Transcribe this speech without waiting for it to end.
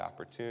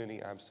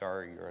opportunity. I'm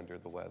sorry you're under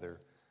the weather,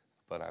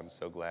 but I'm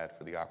so glad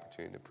for the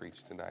opportunity to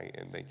preach tonight,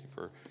 and thank you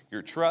for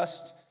your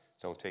trust.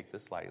 Don't take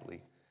this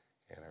lightly,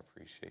 and I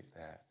appreciate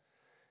that.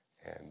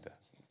 And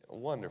a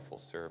wonderful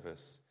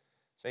service.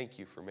 Thank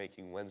you for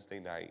making Wednesday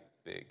night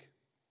big.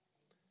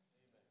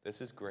 This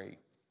is great.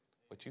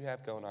 What you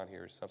have going on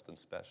here is something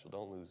special.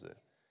 Don't lose it.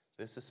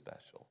 This is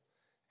special.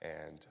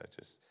 And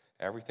just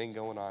everything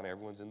going on,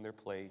 everyone's in their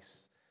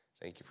place.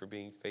 Thank you for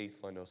being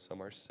faithful. I know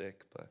some are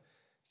sick, but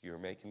you're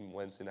making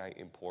Wednesday night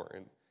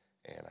important,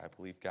 and I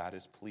believe God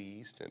is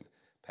pleased. And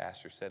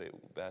Pastor said it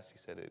best. He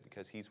said it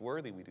because he's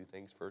worthy. We do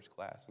things first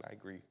class, and I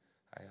agree.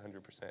 I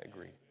 100%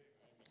 agree.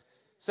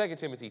 2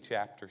 Timothy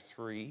chapter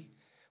 3.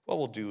 What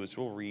we'll do is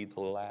we'll read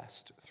the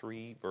last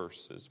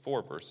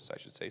four verses, I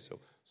should say. So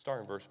start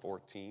in verse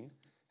 14,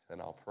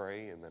 then I'll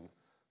pray, and then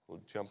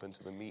we'll jump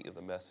into the meat of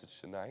the message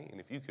tonight.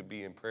 And if you could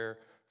be in prayer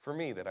for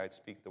me, that I'd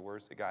speak the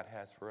words that God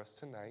has for us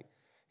tonight.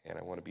 And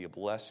I want to be a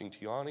blessing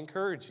to you all and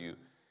encourage you.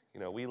 You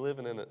know, we live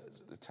in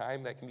a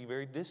time that can be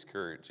very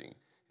discouraging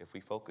if we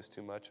focus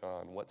too much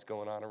on what's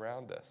going on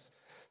around us.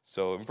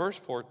 So in verse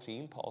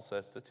 14, Paul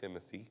says to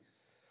Timothy,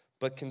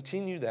 "But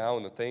continue thou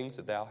in the things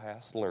that thou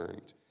hast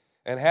learned,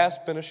 and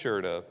hast been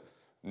assured of,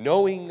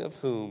 knowing of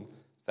whom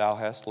thou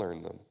hast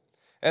learned them,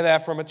 and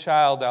that from a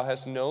child thou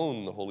hast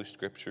known the Holy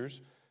Scriptures,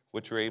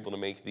 which are able to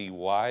make thee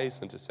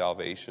wise unto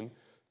salvation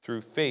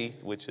through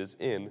faith which is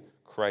in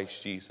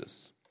Christ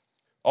Jesus.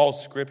 All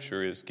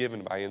Scripture is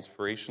given by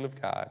inspiration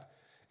of God,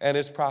 and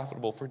is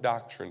profitable for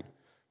doctrine,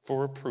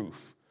 for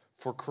reproof,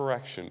 for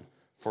correction,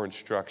 for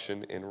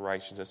instruction in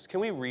righteousness." Can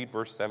we read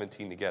verse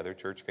 17 together,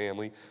 church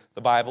family?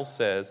 The Bible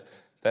says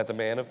that the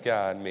man of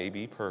God may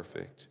be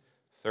perfect,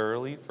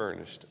 thoroughly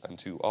furnished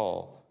unto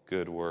all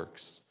good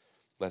works.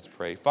 Let's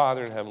pray.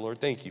 Father in heaven,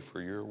 Lord, thank you for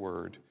your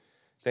word.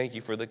 Thank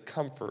you for the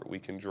comfort we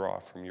can draw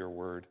from your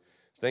word.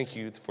 Thank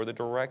you for the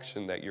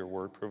direction that your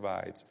word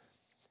provides.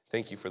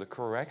 Thank you for the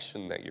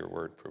correction that your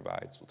word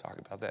provides. We'll talk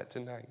about that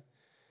tonight.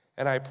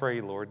 And I pray,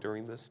 Lord,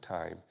 during this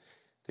time,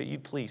 that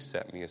you'd please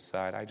set me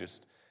aside. I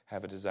just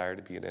have a desire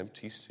to be an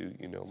empty suit.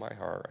 You know my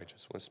heart. I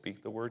just want to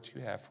speak the words you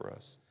have for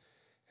us.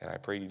 And I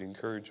pray you'd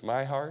encourage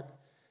my heart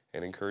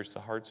and encourage the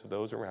hearts of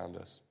those around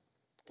us.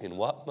 And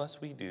what must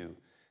we do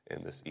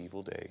in this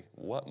evil day?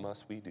 What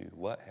must we do?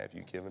 What have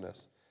you given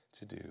us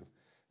to do?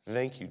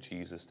 Thank you,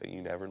 Jesus, that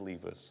you never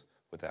leave us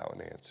without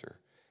an answer.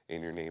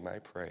 In your name I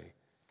pray.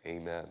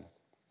 Amen.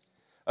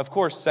 Of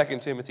course,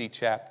 2 Timothy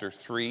chapter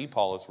 3,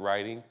 Paul is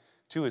writing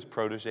to his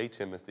protege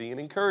Timothy and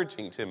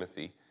encouraging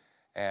Timothy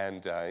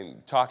and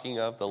talking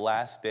of the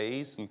last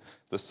days and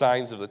the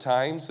signs of the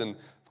times. And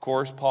of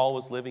course, Paul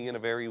was living in a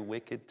very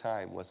wicked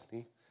time, wasn't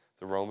he?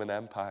 The Roman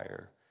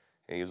Empire.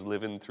 And he was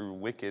living through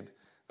wicked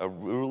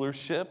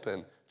rulership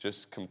and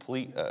just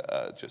complete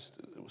just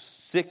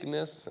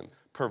sickness and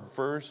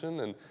perversion.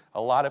 And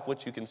a lot of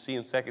what you can see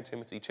in 2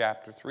 Timothy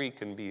chapter 3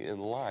 can be in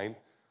line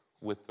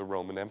with the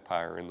Roman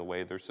Empire and the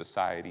way their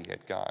society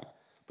had gone.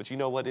 But you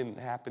know what didn't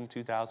happen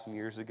 2,000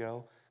 years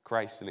ago?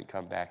 Christ didn't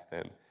come back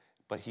then,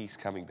 but he's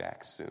coming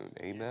back soon.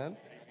 Amen?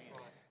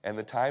 And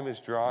the time is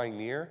drawing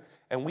near,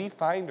 and we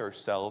find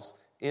ourselves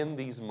in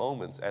these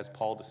moments as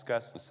Paul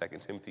discussed in 2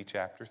 Timothy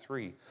chapter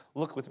 3.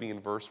 Look with me in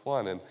verse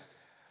 1, and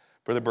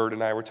Brother Bird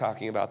and I were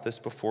talking about this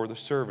before the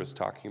service,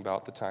 talking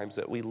about the times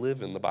that we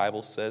live in. The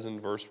Bible says in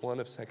verse 1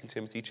 of 2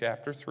 Timothy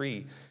chapter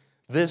 3,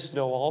 "This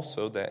know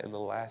also that in the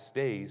last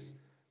days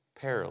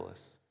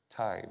perilous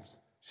times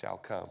shall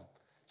come."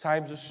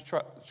 Times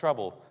of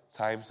trouble,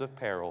 times of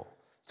peril,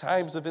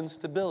 times of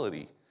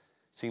instability.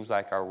 Seems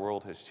like our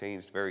world has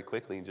changed very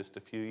quickly in just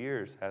a few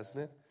years, hasn't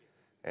it?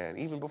 And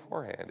even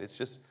beforehand, it's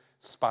just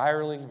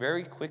spiraling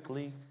very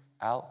quickly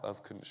out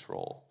of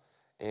control.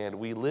 And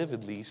we live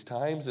in these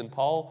times, and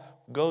Paul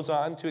goes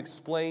on to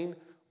explain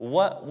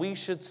what we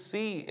should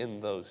see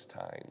in those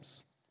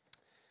times.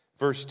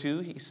 Verse 2,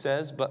 he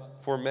says,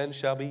 "But for men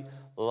shall be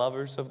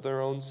lovers of their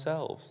own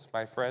selves."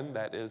 My friend,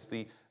 that is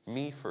the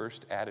me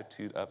first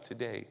attitude of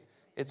today.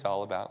 It's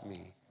all about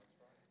me.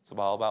 It's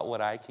all about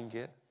what I can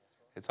get.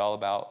 It's all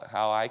about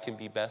how I can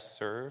be best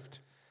served.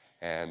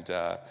 And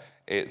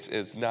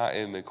it's not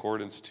in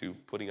accordance to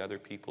putting other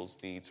people's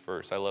needs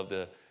first. I love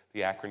the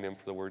acronym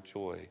for the word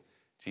joy.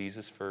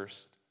 Jesus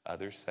first,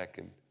 others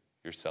second,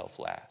 yourself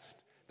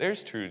last.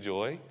 There's true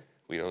joy.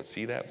 We don't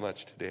see that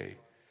much today.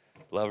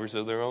 Lovers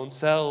of their own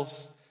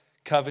selves,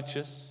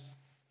 covetous,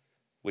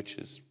 which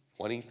is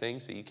wanting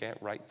things that you can't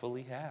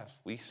rightfully have.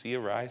 We see a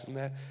rise in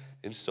that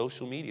in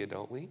social media,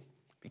 don't we?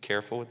 Be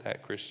careful with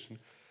that, Christian.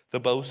 The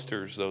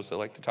boasters, those that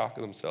like to talk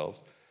of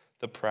themselves.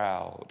 The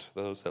proud,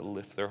 those that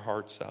lift their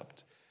hearts up.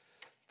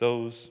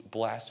 Those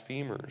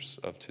blasphemers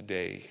of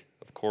today.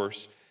 Of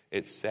course,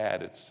 it's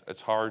sad.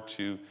 It's hard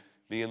to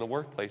be in the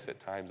workplace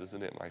at times,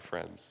 isn't it, my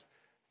friends?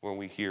 When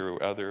we hear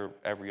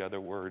every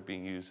other word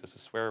being used as a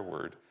swear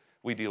word.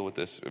 We deal with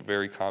this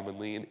very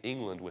commonly in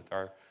England with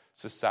our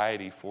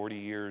society 40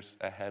 years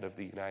ahead of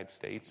the United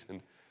States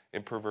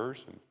in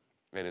perversion.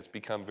 And it's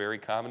become very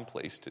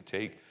commonplace to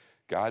take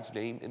God's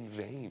name in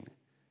vain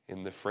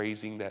in the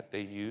phrasing that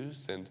they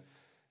use, and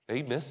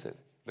they miss it.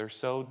 They're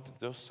so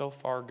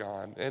far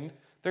gone. And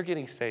they're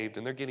getting saved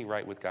and they're getting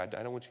right with God.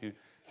 I don't want you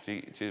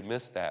to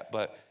miss that.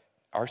 But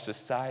our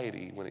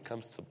society, when it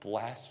comes to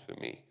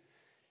blasphemy,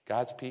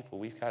 God's people,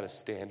 we've got to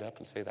stand up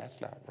and say, that's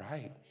not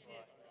right.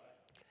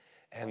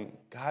 And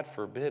God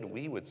forbid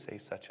we would say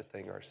such a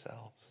thing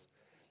ourselves,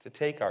 to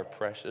take our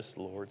precious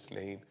Lord's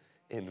name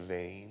in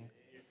vain.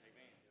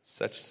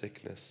 Such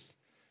sickness.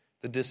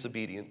 The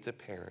disobedient to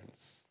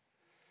parents.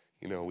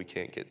 You know, we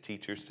can't get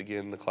teachers to get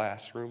in the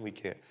classroom.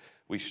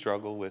 We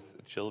struggle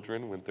with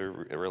children with their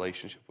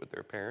relationship with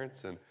their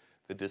parents, and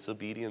the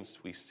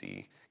disobedience we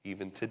see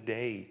even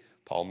today.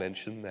 Paul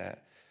mentioned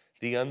that.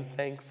 The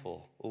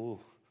unthankful. Ooh,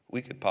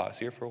 we could pause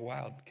here for a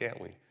while, can't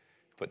we?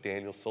 Put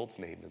Daniel Solt's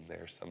name in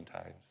there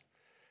sometimes.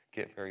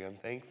 Get very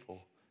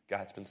unthankful.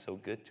 God's been so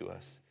good to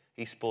us.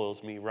 He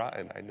spoils me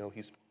rotten. I know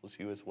he spoils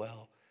you as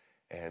well.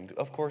 And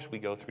of course we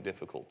go through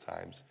difficult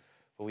times,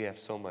 but we have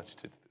so much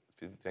to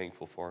be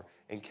thankful for.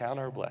 And count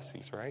our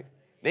blessings, right?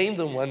 Name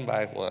them one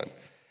by one.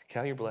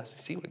 Count your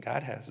blessings. See what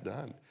God has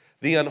done.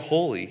 The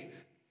unholy,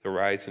 the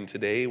rise in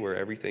today where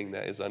everything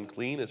that is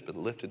unclean has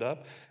been lifted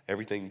up.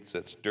 Everything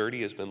that's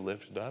dirty has been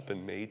lifted up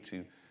and made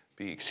to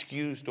be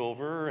excused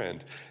over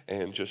and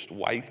just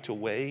wiped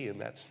away.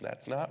 And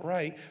that's not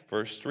right.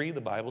 Verse 3,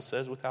 the Bible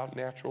says, without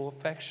natural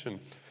affection.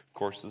 Of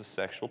course, the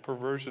sexual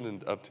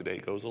perversion of today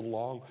goes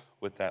along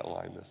with that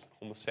line. This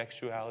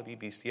homosexuality,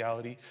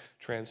 bestiality,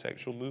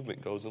 transsexual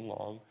movement goes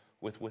along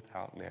with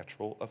without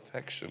natural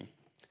affection.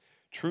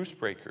 Truce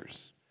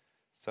breakers.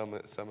 Some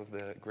of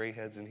the gray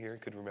heads in here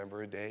could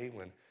remember a day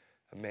when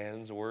a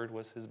man's word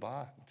was his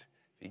bond. If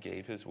he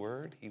gave his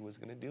word, he was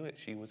going to do it.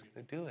 She was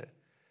going to do it.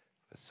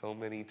 But so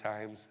many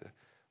times,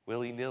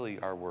 willy-nilly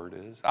our word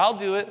is, I'll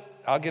do it,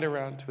 I'll get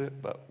around to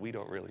it, but we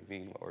don't really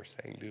mean what we're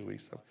saying, do we?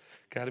 So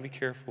got to be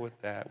careful with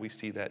that. We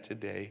see that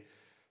today.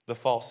 The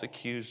false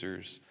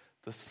accusers,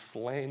 the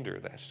slander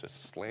that's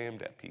just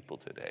slammed at people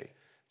today.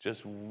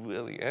 Just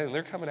really, and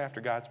they're coming after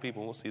God's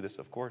people, and we'll see this,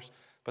 of course,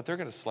 but they're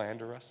going to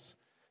slander us.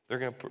 They're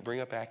going to bring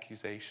up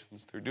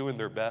accusations. They're doing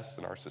their best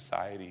in our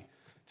society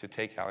to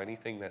take out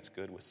anything that's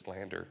good with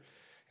slander.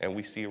 And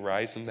we see a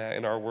rise in that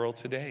in our world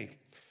today.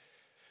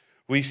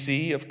 We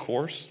see, of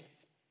course,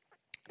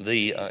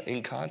 the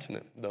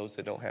incontinent, those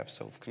that don't have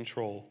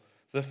self-control.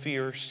 The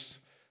fierce,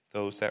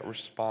 those that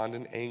respond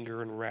in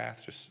anger and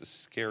wrath, just the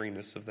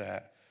scariness of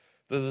that.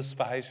 The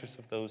despisers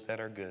of those that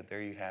are good.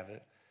 There you have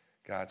it.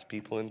 God's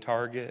people in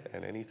target,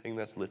 and anything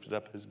that's lifted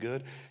up as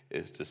good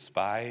is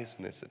despised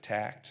and is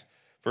attacked.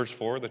 Verse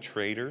 4, the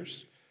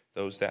traitors,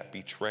 those that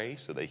betray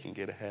so they can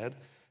get ahead.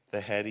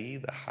 The heady,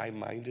 the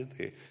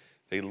high-minded,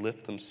 they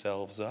lift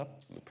themselves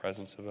up in the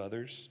presence of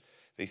others.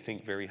 They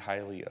think very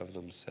highly of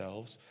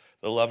themselves.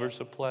 The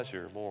lovers of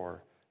pleasure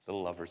more than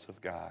lovers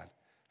of God.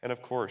 And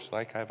of course,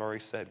 like I've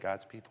already said,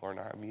 God's people are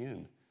not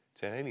immune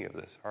to any of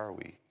this, are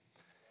we?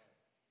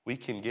 We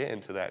can get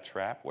into that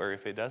trap where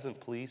if it doesn't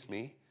please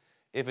me,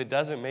 if it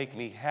doesn't make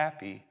me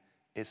happy,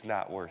 it's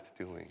not worth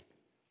doing.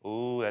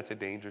 Ooh, that's a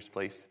dangerous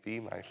place to be,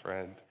 my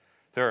friend.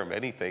 There are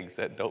many things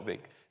that don't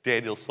make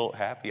Daniel Solt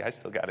happy. I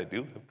still got to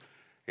do them.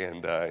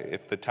 And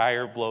if the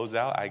tire blows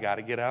out, I got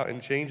to get out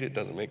and change it.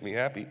 Doesn't make me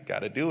happy. Got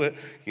to do it.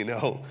 You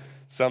know,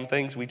 some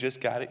things we just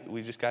got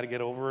to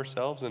get over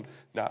ourselves and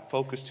not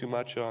focus too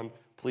much on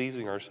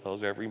pleasing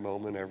ourselves every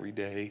moment, every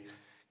day.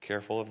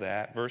 Careful of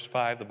that. Verse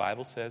 5, the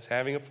Bible says,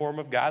 having a form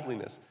of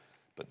godliness,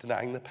 but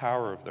denying the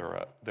power of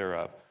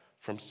thereof.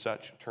 From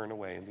such turn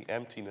away. And the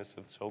emptiness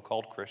of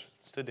so-called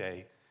Christians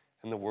today,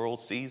 and the world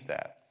sees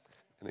that.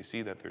 And they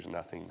see that there's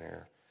nothing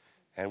there.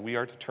 And we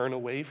are to turn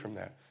away from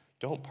that.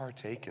 Don't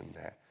partake in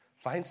that.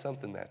 Find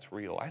something that's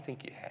real. I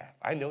think you have.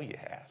 I know you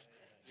have.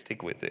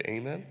 Stick with it.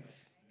 Amen?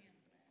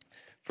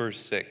 Verse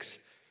 6.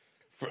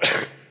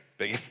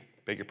 Beg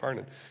your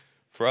pardon.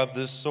 For of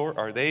this sort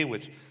are they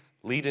which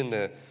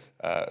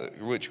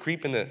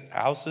creep into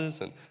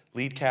houses and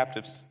lead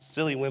captive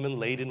silly women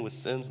laden with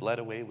sins, led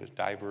away with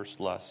diverse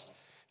lusts.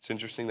 It's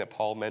interesting that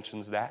Paul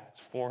mentions that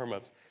form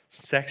of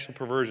sexual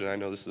perversion. I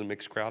know this is a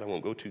mixed crowd. I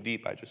won't go too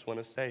deep. I just want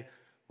to say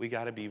we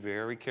got to be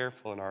very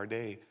careful in our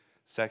day.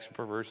 Sexual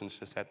perversion is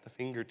just at the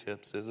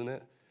fingertips, isn't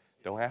it?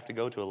 Don't have to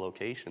go to a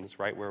location. It's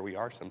right where we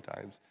are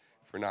sometimes.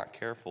 If we're not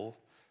careful,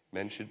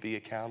 men should be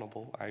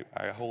accountable.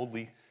 I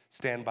wholly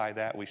stand by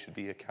that. We should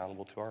be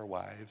accountable to our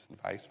wives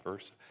and vice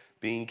versa.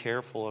 Being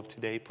careful of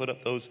today. Put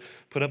up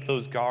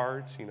those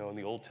guards. You know, in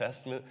the Old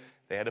Testament,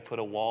 they had to put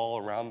a wall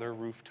around their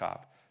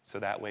rooftop so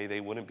that way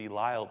they wouldn't be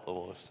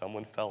liable if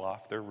someone fell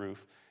off their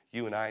roof.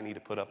 You and I need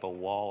to put up a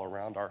wall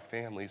around our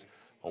families,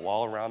 a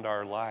wall around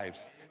our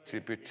lives to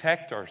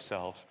protect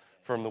ourselves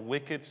from the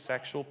wicked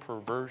sexual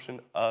perversion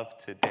of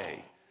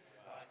today.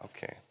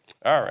 Okay.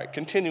 All right,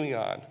 continuing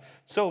on.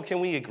 So can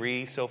we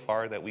agree so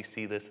far that we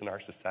see this in our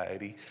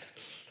society?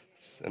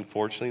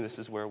 Unfortunately, this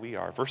is where we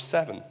are. Verse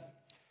 7.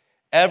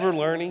 Ever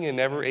learning and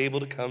never able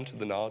to come to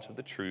the knowledge of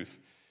the truth.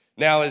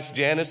 Now as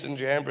Jannes and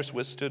Jambres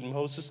withstood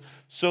Moses,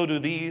 so do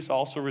these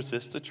also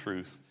resist the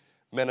truth.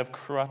 Men of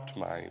corrupt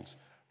minds,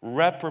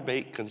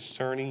 reprobate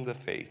concerning the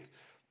faith,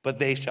 but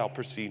they shall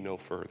proceed no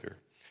further.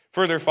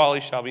 For their folly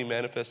shall be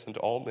manifest unto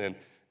all men,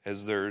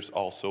 as theirs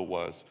also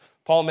was.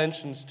 Paul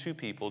mentions two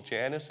people,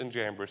 Jannes and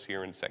Jambres,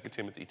 here in 2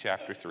 Timothy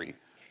chapter 3.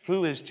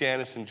 Who is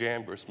Jannes and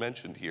Jambres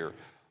mentioned here?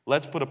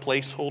 Let's put a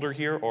placeholder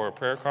here or a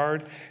prayer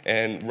card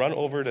and run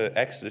over to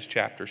Exodus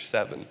chapter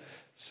 7.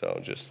 So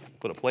just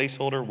put a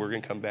placeholder. We're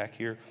going to come back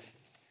here.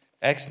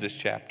 Exodus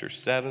chapter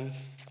 7.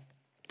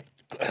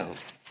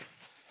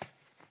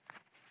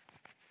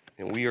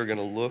 And we are going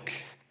to look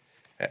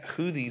at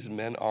who these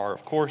men are.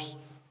 Of course,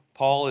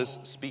 Paul is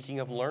speaking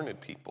of learned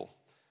people,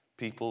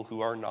 people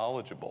who are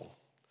knowledgeable.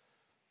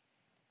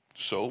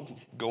 So,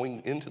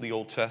 going into the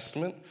Old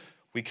Testament,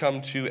 we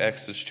come to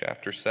Exodus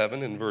chapter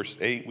 7 and verse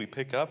 8. We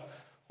pick up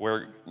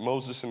where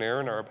Moses and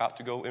Aaron are about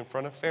to go in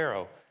front of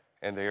Pharaoh,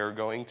 and they are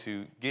going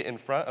to get in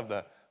front of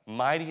the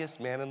mightiest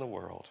man in the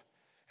world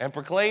and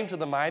proclaim to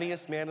the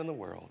mightiest man in the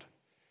world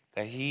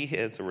that he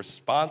has a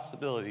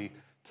responsibility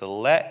to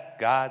let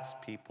God's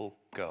people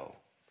go.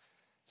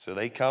 So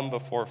they come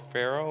before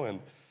Pharaoh, and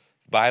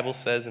the Bible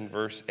says in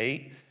verse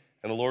 8,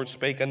 and the Lord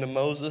spake unto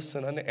Moses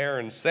and unto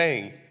Aaron,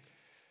 saying,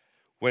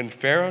 when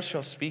Pharaoh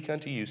shall speak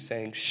unto you,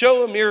 saying,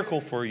 show a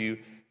miracle for you,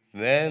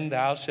 then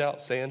thou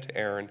shalt say unto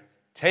Aaron,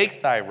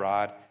 take thy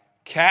rod,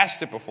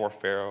 cast it before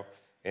Pharaoh,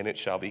 and it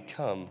shall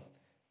become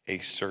a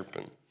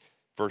serpent.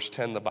 Verse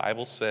 10, the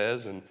Bible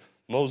says, and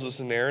Moses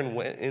and Aaron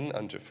went in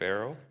unto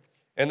Pharaoh,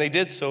 and they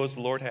did so as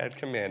the Lord had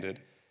commanded.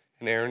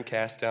 And Aaron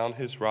cast down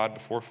his rod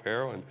before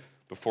Pharaoh and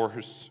before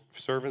his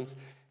servants,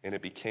 and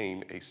it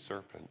became a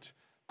serpent.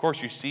 Of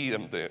course, you see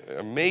the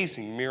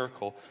amazing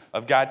miracle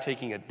of God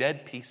taking a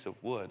dead piece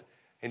of wood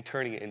and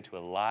turning it into a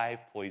live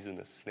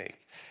poisonous snake.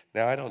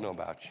 Now, I don't know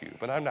about you,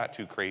 but I'm not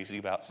too crazy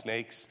about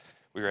snakes.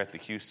 We were at the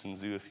Houston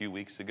Zoo a few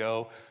weeks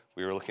ago.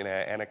 We were looking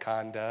at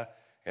anaconda,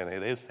 and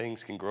those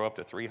things can grow up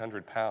to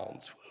 300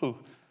 pounds. Whew.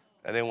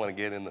 I didn't want to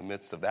get in the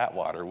midst of that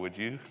water, would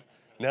you?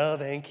 No,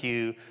 thank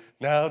you.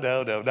 No,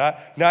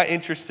 not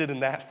interested in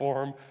that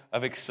form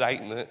of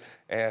excitement,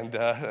 and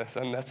that's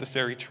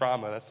unnecessary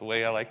trauma. That's the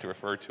way I like to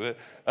refer to it,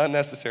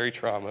 unnecessary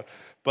trauma.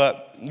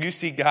 But you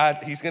see God,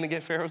 he's going to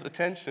get Pharaoh's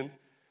attention.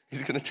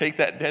 He's going to take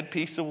that dead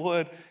piece of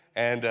wood,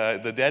 and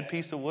the dead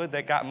piece of wood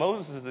that got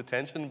Moses'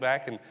 attention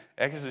back in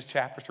Exodus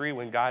chapter 3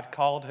 when God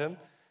called him.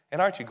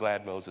 And aren't you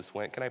glad Moses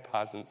went? Can I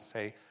pause and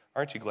say,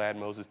 aren't you glad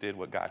Moses did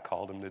what God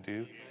called him to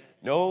do?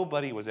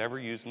 Nobody was ever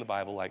used in the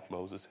Bible like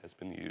Moses has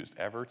been used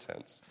ever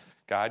since.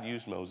 God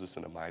used Moses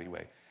in a mighty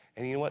way.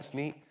 And you know what's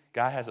neat?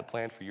 God has a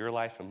plan for your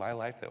life and my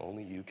life that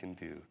only you can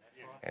do.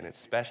 And it's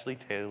specially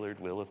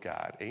tailored will of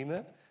God.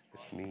 Amen?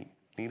 It's neat.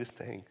 Neatest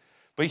thing.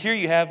 But here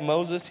you have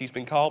Moses. He's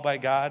been called by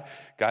God.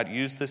 God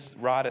used this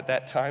rod at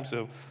that time,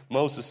 so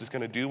Moses is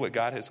going to do what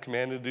God has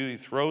commanded to do. He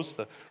throws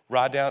the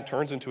rod down,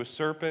 turns into a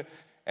serpent,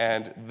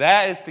 and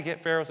that is to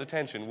get Pharaoh's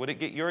attention. Would it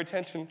get your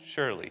attention?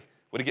 Surely.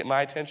 Would it get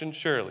my attention?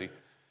 Surely.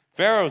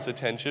 Pharaoh's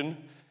attention,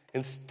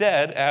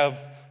 instead of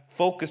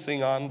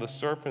focusing on the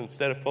serpent,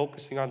 instead of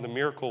focusing on the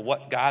miracle,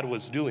 what God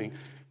was doing,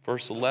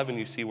 verse 11,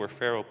 you see where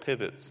Pharaoh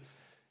pivots.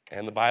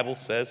 And the Bible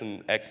says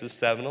in Exodus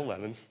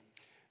 7:11,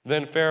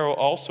 then Pharaoh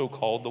also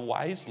called the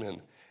wise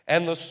men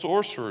and the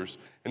sorcerers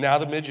and now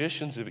the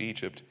magicians of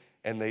Egypt,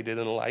 and they did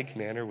in like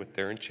manner with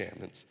their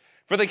enchantments.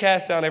 For they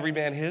cast down every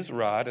man his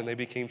rod, and they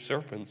became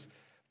serpents,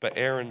 but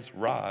Aaron's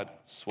rod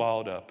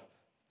swallowed up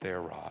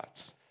their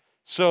rods.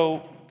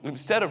 So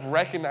instead of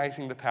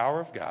recognizing the power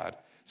of God,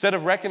 instead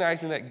of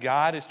recognizing that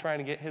God is trying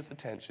to get his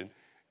attention,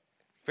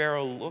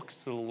 Pharaoh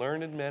looks to the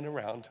learned men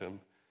around him,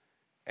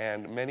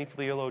 and many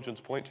theologians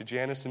point to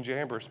Jannes and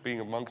Jambres being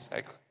amongst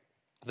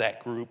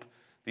that group,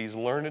 these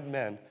learned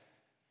men,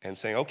 and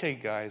saying, okay,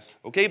 guys,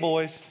 okay,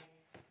 boys,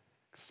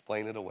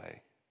 explain it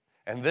away.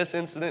 And this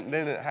incident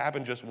didn't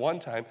happen just one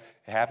time.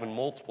 It happened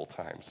multiple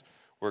times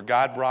where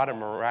God brought a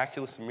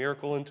miraculous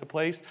miracle into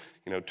place,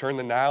 turned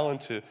the Nile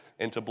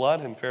into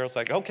blood, and Pharaoh's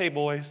like, okay,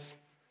 boys,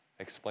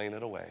 explain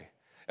it away.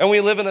 And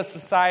we live in a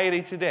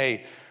society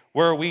today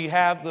where we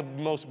have the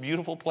most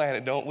beautiful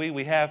planet, don't we?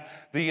 We have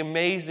the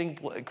amazing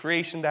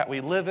creation that we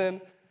live in.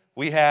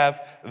 We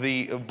have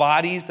the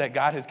bodies that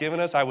God has given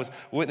us. I was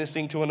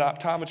witnessing to an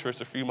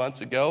optometrist a few months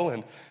ago,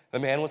 and the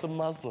man was a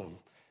Muslim.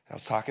 I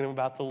was talking to him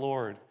about the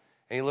Lord,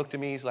 and he looked at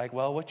me, he's like,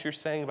 well, what you're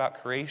saying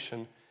about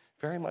creation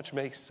very much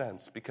makes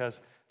sense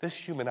because this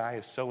human eye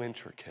is so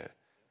intricate.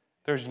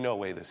 There's no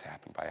way this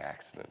happened by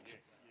accident.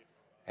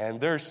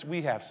 And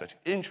we have such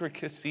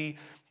intricacy.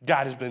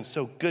 God has been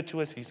so good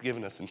to us. He's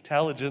given us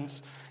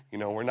intelligence.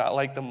 We're not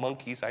like the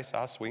monkeys I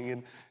saw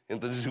swinging in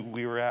the zoo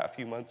we were at a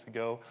few months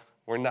ago.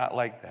 We're not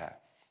like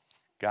that.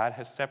 God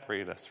has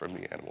separated us from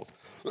the animals.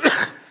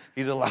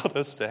 He's allowed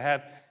us to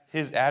have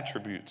his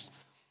attributes.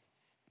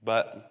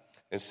 But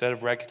instead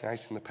of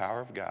recognizing the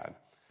power of God,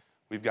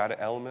 we've got an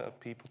element of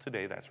people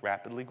today that's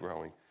rapidly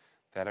growing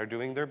that are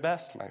doing their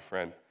best, my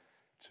friend,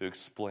 to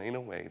explain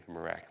away the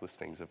miraculous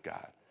things of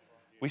God.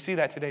 We see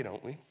that today,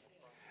 don't we?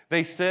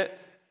 They sit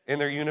in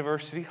their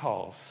university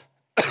halls.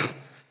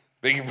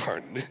 Beg your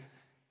pardon.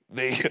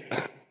 They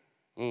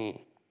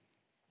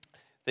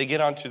get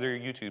onto their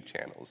YouTube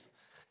channels.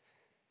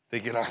 They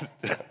get on.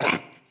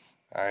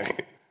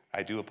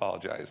 I do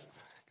apologize.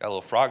 Got a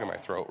little frog in my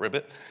throat.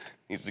 Ribbit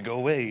needs to go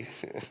away.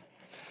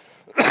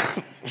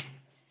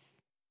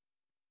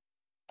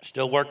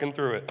 Still working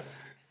through it.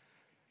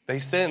 They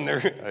sit in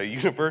their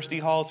university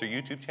halls or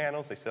YouTube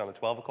channels. They sit on the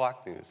 12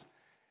 o'clock news.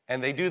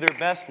 And they do their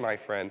best, my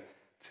friend,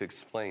 to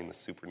explain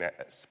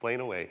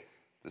away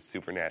the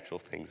supernatural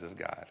things of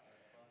God.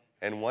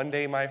 And one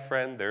day, my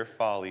friend, their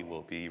folly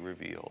will be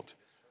revealed.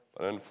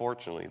 But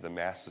unfortunately, the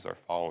masses are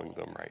following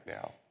them right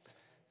now.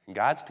 And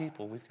God's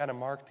people, we've got to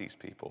mark these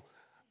people.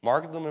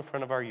 Mark them in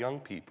front of our young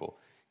people.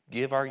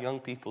 Give our young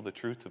people the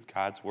truth of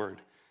God's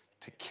word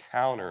to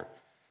counter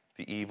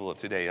the evil of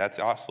today. That's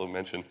also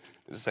mentioned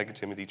in 2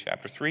 Timothy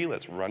chapter 3.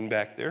 Let's run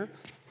back there.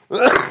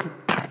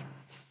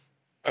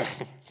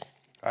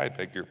 I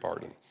beg your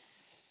pardon.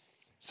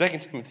 2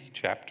 Timothy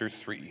chapter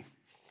 3.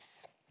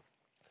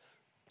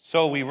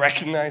 So we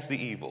recognize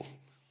the evil.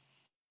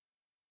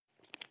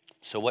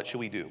 So what should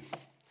we do?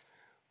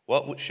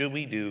 What should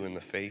we do in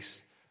the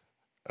face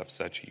of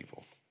such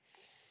evil?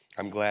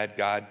 I'm glad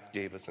God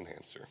gave us an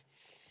answer.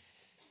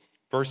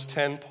 Verse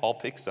 10, Paul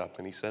picks up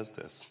and he says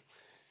this.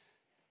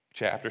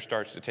 Chapter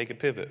starts to take a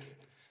pivot.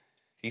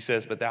 He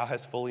says, but thou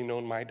hast fully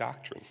known my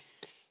doctrine,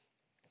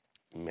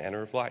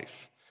 manner of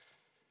life,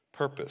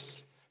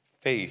 purpose,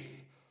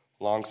 faith,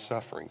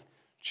 long-suffering,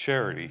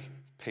 charity,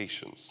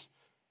 patience,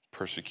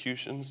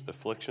 persecutions,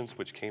 afflictions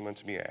which came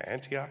unto me at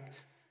Antioch,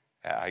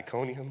 at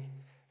Iconium,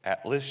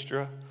 at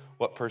Lystra,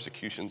 what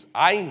persecutions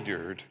I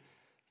endured,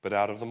 but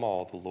out of them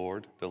all the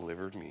Lord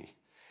delivered me.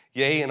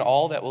 Yea, and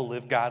all that will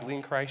live godly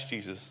in Christ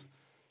Jesus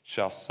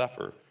shall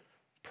suffer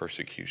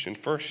persecution.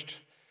 First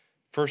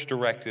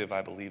directive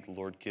I believe the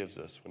Lord gives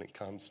us when it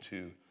comes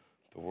to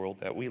the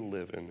world that we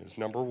live in is,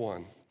 number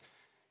one,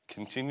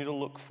 continue to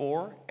look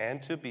for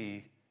and to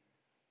be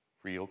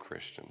real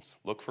Christians.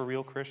 Look for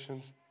real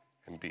Christians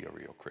and be a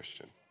real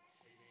Christian.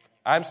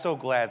 I'm so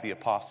glad the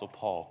Apostle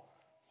Paul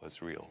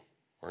was real,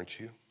 weren't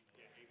you?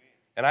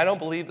 And I don't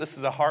believe this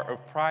is a heart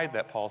of pride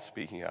that Paul's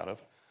speaking out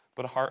of,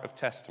 but a heart of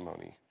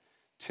testimony.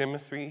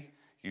 Timothy,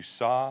 you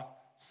saw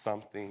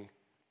something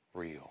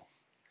real.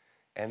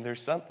 And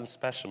there's something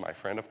special, my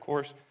friend. Of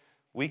course,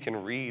 we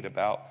can read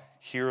about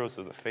heroes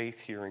of the faith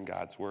here in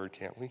God's word,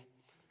 can't we?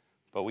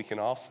 But we can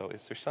also,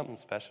 is there something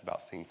special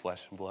about seeing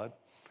flesh and blood?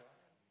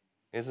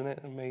 Isn't it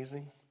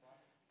amazing?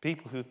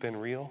 People who've been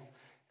real,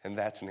 and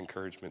that's an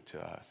encouragement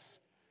to us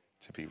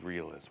to be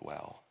real as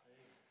well.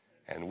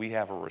 And we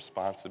have a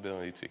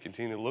responsibility to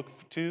continue to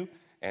look to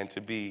and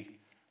to be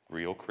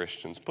real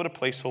Christians. Put a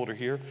placeholder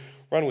here.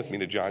 Run with me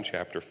to John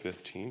chapter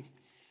 15.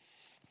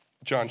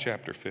 John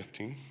chapter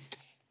 15.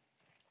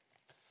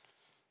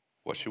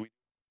 What should we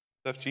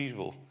do of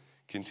evil?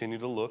 Continue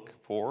to look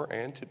for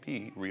and to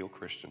be real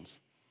Christians.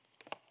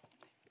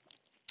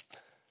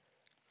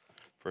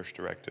 First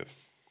directive.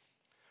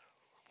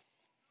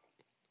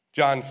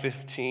 John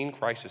 15,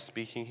 Christ is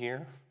speaking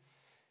here.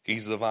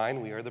 He's the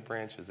vine, we are the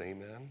branches,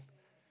 amen.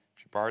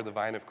 If you're part of the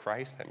vine of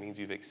Christ, that means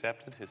you've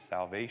accepted his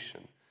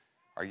salvation.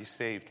 Are you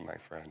saved, my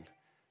friend?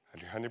 Are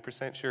you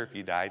 100% sure if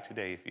you died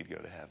today, if you'd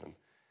go to heaven?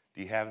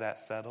 Do you have that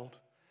settled?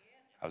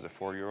 I was a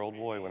 4-year-old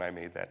boy when I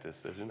made that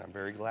decision. I'm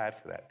very glad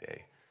for that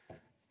day.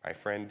 My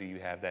friend, do you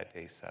have that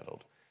day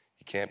settled?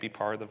 You can't be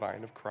part of the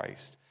vine of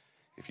Christ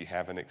if you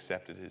haven't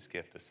accepted his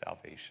gift of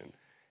salvation.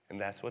 And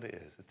that's what it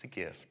is. It's a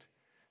gift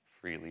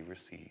freely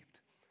received.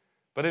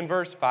 But in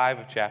verse 5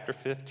 of chapter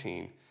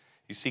 15,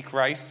 you see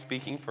Christ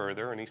speaking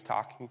further, and he's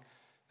talking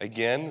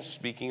again,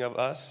 speaking of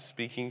us,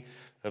 speaking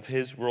of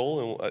his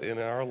role in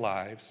our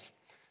lives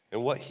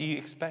and what he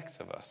expects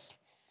of us.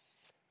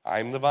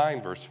 I'm the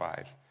vine, verse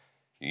 5.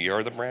 Ye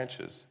are the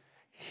branches.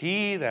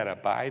 He that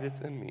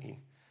abideth in me,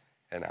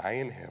 and I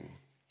in him,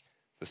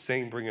 the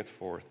same bringeth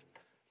forth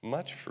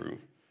much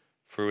fruit,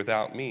 for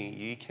without me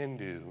ye can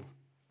do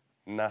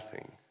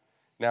nothing.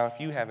 Now, if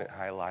you haven't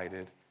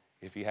highlighted,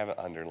 if you haven't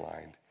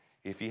underlined,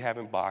 if you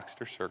haven't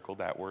boxed or circled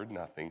that word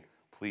nothing,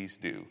 please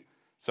do.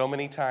 So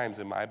many times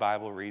in my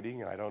Bible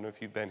reading, and I don't know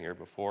if you've been here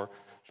before,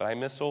 but I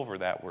miss over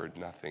that word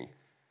nothing.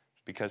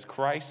 Because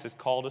Christ has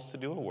called us to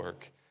do a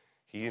work.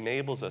 He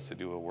enables us to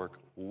do a work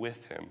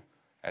with him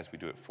as we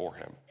do it for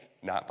him,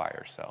 not by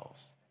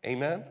ourselves.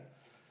 Amen?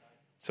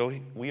 So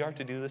we are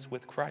to do this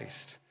with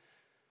Christ.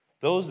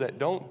 Those that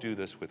don't do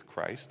this with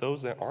Christ,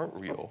 those that aren't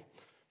real,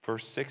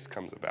 verse 6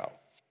 comes about.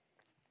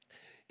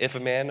 If a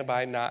man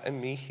abide not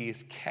in me, he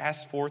is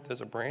cast forth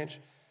as a branch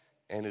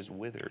and is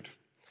withered.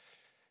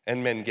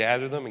 And men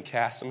gather them and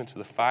cast them into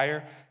the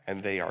fire,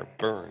 and they are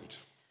burned.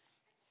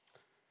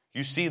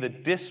 You see the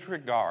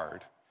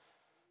disregard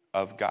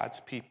of God's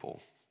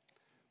people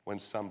when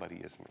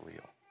somebody isn't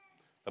real.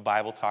 The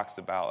Bible talks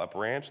about a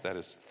branch that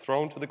is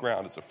thrown to the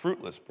ground. It's a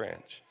fruitless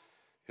branch.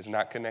 It's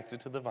not connected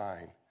to the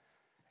vine.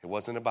 It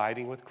wasn't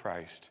abiding with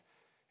Christ.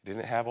 It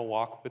didn't have a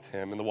walk with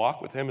him. And the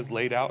walk with him is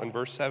laid out in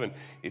verse 7.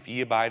 If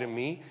ye abide in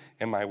me,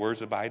 and my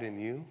words abide in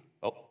you.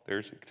 Oh,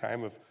 there's a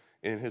time of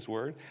in his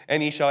word.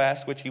 And ye shall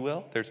ask what ye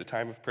will. There's a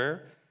time of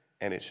prayer,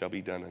 and it shall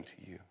be done unto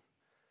you.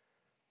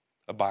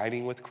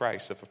 Abiding with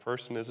Christ. If a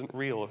person isn't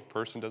real, if a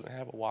person doesn't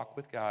have a walk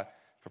with God,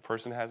 If a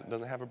person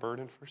doesn't have a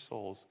burden for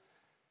souls,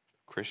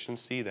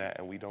 Christians see that,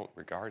 and we don't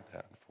regard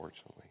that,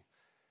 unfortunately.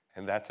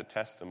 And that's a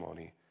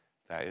testimony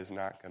that is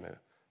not going to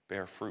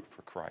bear fruit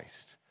for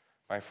Christ.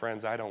 My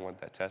friends, I don't want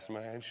that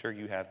testimony. I'm sure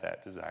you have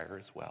that desire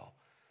as well.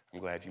 I'm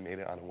glad you made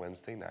it on a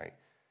Wednesday night.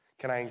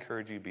 Can I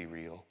encourage you to be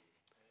real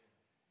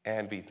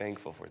and be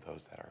thankful for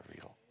those that are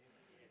real?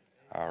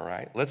 All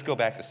right, let's go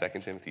back to 2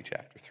 Timothy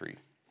chapter 3.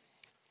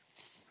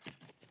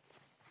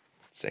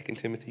 2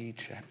 Timothy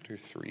chapter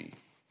 3.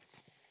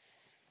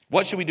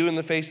 What should we do in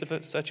the face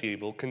of such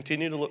evil?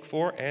 Continue to look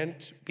for and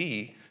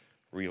be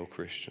real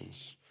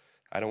Christians.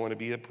 I don't want to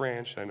be a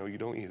branch, I know you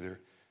don't either,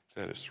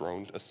 that is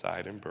thrown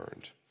aside and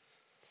burned.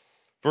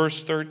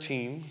 Verse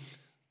 13,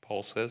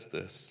 Paul says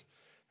this,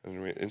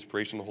 in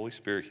inspiration of the Holy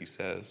Spirit, he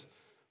says,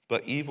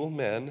 but evil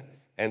men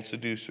and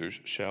seducers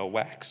shall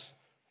wax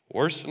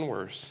worse and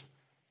worse,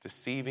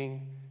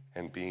 deceiving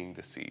and being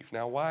deceived.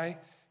 Now, why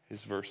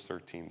is verse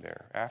 13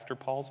 there? After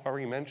Paul's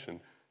already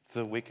mentioned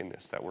the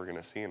wickedness that we're going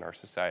to see in our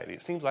society,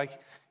 it seems like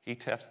he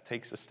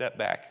takes a step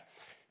back.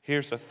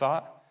 Here's a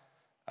thought.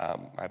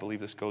 I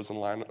believe this goes in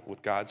line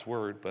with God's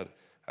word, but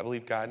I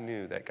believe God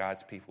knew that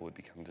God's people would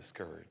become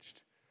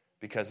discouraged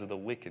because of the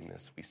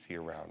wickedness we see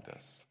around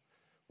us.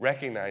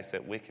 Recognize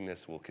that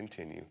wickedness will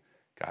continue.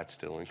 God's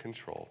still in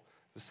control.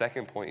 The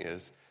second point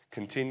is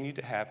continue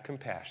to have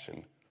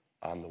compassion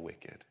on the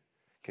wicked.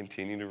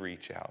 Continue to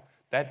reach out.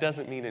 That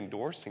doesn't mean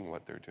endorsing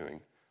what they're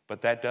doing,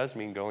 but that does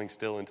mean going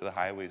still into the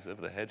highways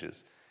of the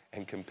hedges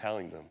and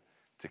compelling them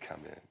to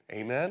come in.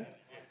 Amen?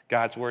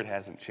 God's word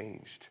hasn't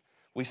changed.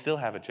 We still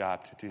have a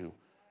job to do.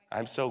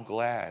 I'm so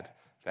glad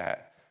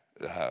that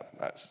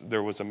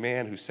there was a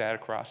man who sat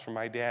across from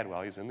my dad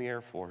while he was in the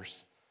Air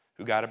Force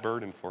who got a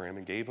burden for him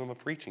and gave him a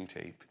preaching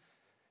tape.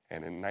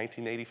 And in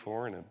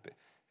 1984,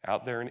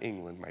 out there in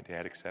England, my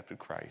dad accepted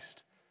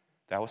Christ.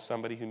 That was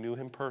somebody who knew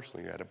him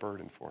personally, who had a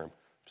burden for him.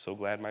 I'm so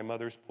glad my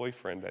mother's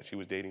boyfriend that she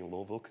was dating in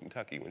Louisville,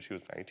 Kentucky when she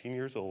was 19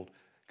 years old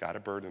got a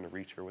burden to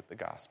reach her with the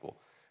gospel.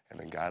 And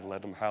then God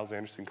led him to Hyles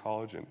Anderson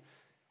College and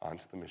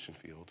onto the mission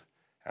field.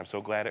 I'm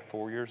so glad at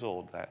 4 years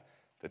old that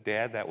the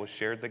dad that was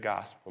shared the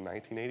gospel in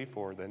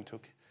 1984 then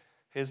took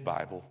his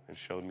Bible and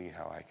showed me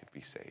how I could be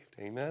saved.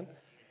 Amen?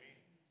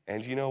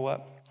 And you know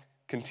what?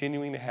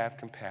 Continuing to have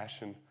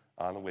compassion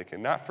on the wicked,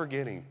 not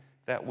forgetting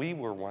that we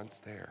were once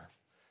there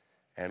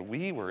and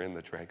we were in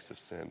the dregs of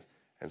sin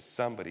and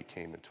somebody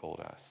came and told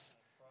us.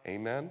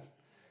 Amen?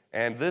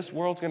 And this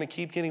world's going to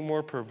keep getting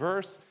more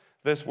perverse.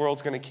 This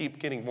world's going to keep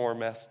getting more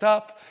messed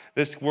up.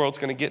 This world's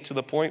going to get to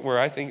the point where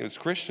I think as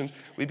Christians,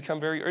 we become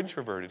very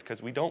introverted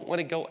because we don't want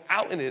to go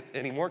out in it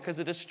anymore because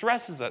it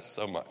distresses us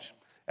so much.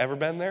 Ever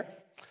been there?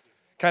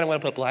 Kind of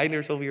want to put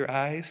blinders over your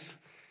eyes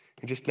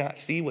and just not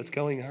see what's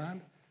going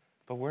on?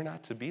 But we're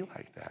not to be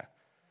like that.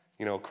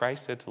 You know,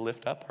 Christ said to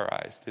lift up our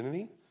eyes, didn't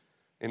he?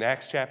 In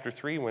Acts chapter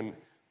 3, when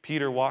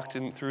Peter walked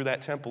in through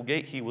that temple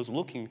gate, he was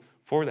looking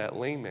for that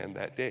lame man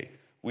that day.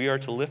 We are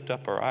to lift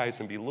up our eyes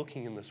and be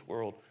looking in this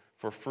world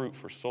for fruit,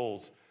 for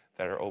souls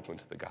that are open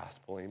to the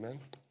gospel, amen?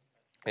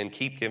 And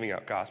keep giving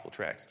out gospel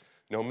tracts.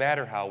 No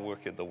matter how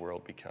wicked the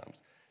world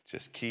becomes,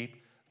 just keep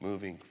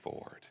moving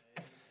forward.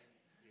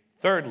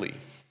 Thirdly,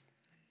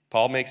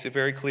 Paul makes it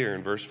very clear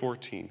in verse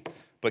 14,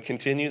 but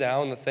continue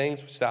thou in the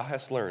things which thou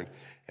hast learned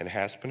and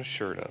hast been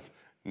assured of,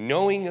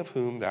 knowing of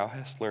whom thou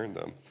hast learned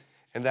them,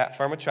 and that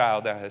from a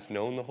child thou hast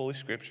known the holy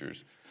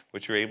scriptures,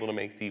 which are able to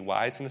make thee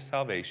wise unto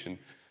salvation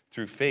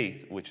through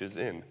faith which is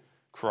in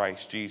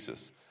Christ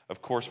Jesus.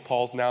 Of course,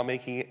 Paul's now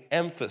making an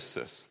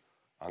emphasis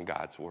on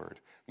God's word,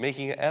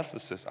 making an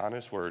emphasis on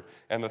his word.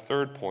 And the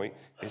third point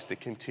is to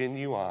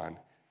continue on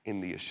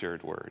in the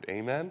assured word.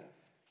 Amen?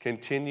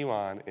 Continue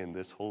on in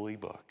this holy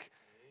book.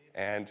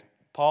 And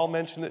Paul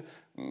makes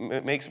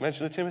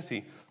mention to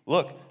Timothy,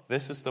 look,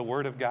 this is the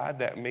word of God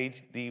that made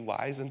thee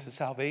wise unto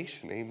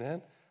salvation.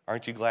 Amen?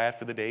 Aren't you glad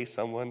for the day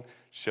someone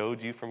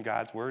showed you from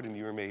God's word and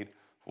you were made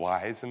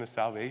wise unto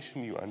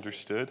salvation? You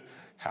understood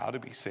how to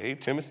be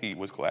saved. Timothy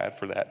was glad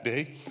for that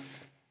day.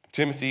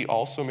 Timothy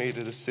also made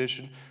a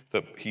decision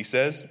that he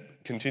says,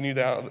 continue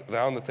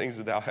thou in the things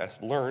that thou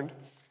hast learned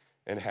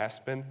and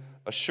hast been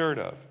assured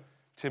of.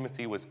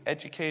 Timothy was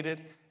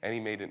educated and he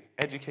made an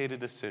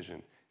educated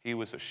decision. He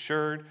was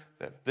assured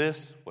that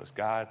this was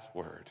God's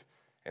word.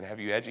 And have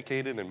you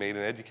educated and made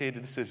an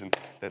educated decision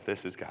that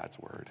this is God's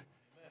word?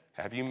 Amen.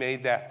 Have you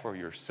made that for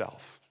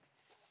yourself?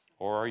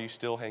 Or are you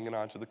still hanging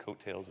on to the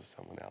coattails of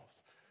someone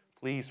else?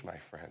 Please, my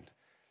friend,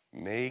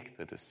 make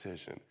the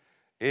decision.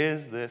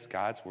 Is this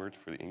God's word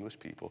for the English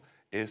people?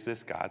 Is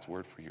this God's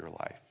word for your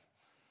life?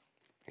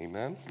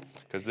 Amen?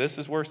 Because this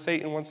is where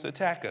Satan wants to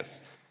attack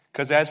us.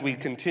 Because as we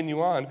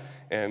continue on,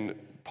 and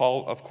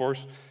Paul, of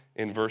course,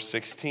 in verse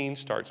 16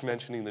 starts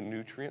mentioning the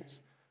nutrients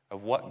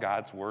of what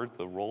God's word,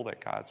 the role that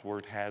God's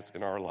word has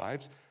in our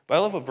lives. But I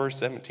love what verse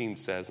 17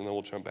 says, and then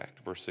we'll jump back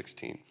to verse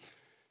 16.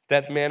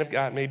 That the man of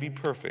God may be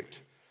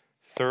perfect,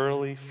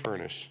 thoroughly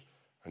furnished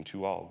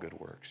unto all good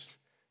works.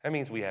 That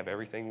means we have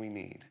everything we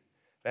need.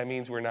 That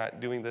means we're not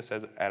doing this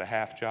at a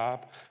half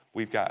job.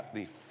 We've got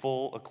the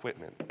full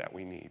equipment that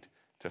we need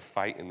to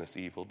fight in this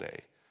evil day.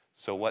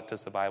 So what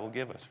does the Bible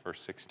give us?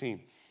 Verse 16.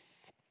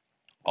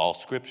 All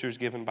scripture is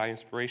given by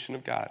inspiration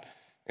of God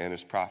and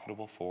is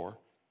profitable for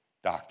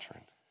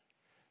doctrine.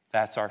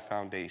 That's our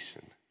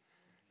foundation.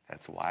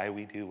 That's why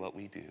we do what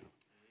we do.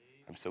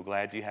 I'm so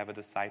glad you have a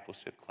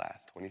discipleship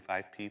class.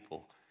 25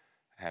 people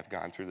have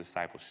gone through the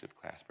discipleship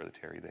class. Brother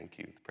Terry, thank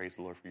you. Praise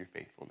the Lord for your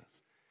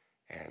faithfulness.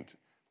 And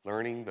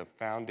learning the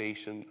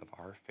foundation of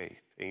our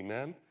faith.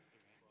 Amen?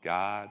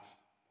 God's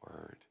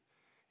word.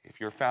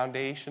 If your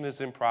foundation is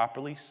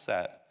improperly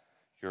set,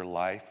 your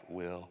life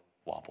will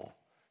wobble.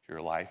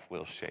 Your life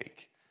will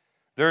shake.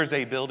 There is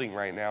a building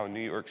right now in New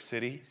York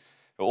City.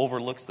 It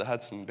overlooks the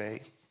Hudson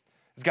Bay.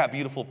 It's got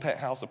beautiful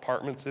penthouse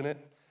apartments in it.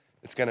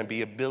 It's going to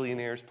be a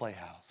billionaire's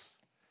playhouse.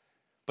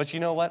 But you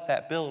know what?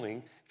 That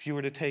building, if you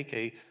were to take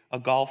a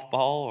golf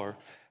ball or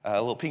a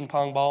little ping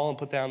pong ball and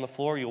put that on the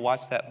floor, you'll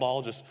watch that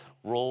ball just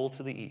roll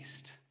to the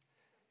east.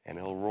 And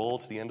it'll roll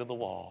to the end of the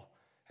wall.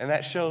 And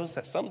that shows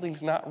that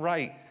something's not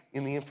right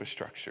in the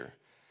infrastructure.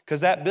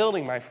 Because that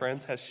building, my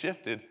friends, has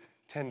shifted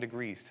 10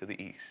 degrees to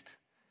the east.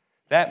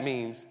 That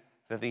means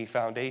that the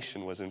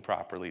foundation was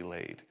improperly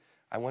laid.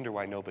 I wonder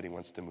why nobody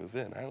wants to move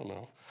in. I don't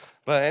know.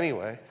 But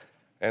anyway,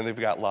 and they've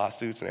got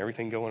lawsuits and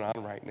everything going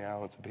on right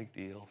now. It's a big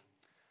deal.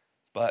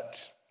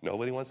 But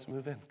nobody wants to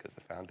move in because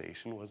the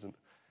foundation wasn't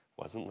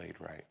laid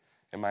right.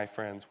 And my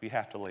friends, we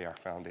have to lay our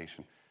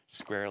foundation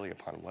squarely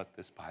upon what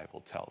this Bible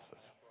tells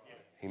us.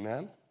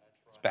 Amen?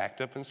 It's backed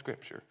up in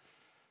Scripture.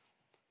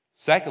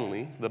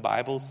 Secondly, the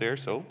Bible's there,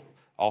 so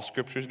all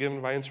Scripture is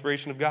given by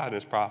inspiration of God and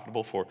is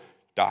profitable for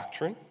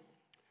doctrine,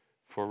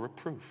 for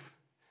reproof.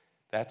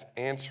 That's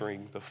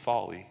answering the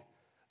folly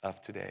of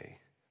today.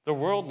 The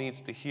world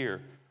needs to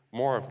hear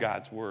more of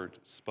God's word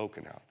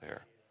spoken out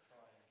there,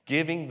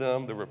 giving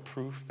them the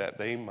reproof that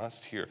they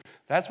must hear.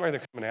 That's why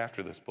they're coming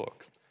after this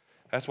book.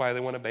 That's why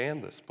they want to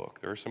ban this book.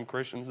 There are some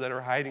Christians that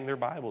are hiding their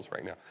Bibles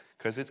right now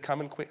because it's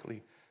coming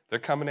quickly. They're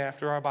coming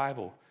after our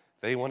Bible.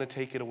 They want to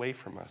take it away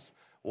from us.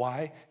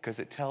 Why? Because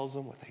it tells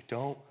them what they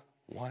don't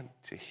want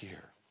to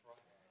hear.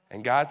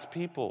 And God's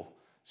people,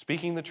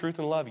 speaking the truth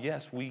in love,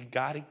 yes, we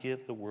got to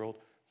give the world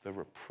the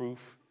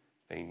reproof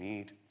they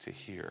need to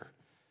hear.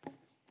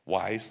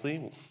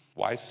 Wisely,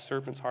 wise as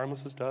serpents,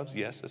 harmless as doves,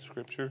 yes, as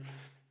Scripture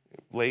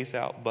lays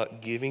out,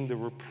 but giving the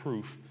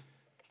reproof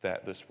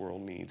that this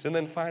world needs. And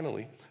then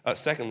thirdly,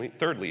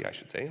 I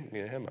should say, I'm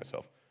going to hand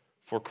myself,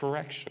 for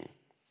correction.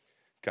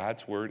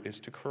 God's word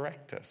is to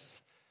correct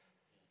us.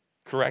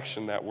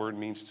 Correction, that word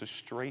means to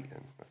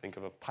straighten. I think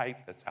of a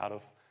pipe that's out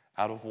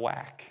of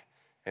whack,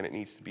 and it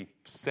needs to be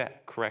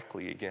set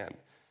correctly again.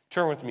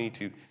 Turn with me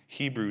to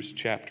Hebrews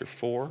chapter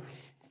 4.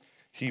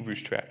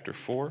 Hebrews chapter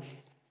 4,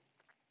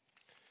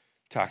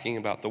 talking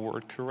about the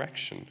word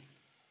correction.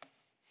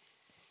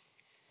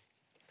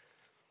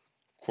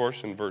 Of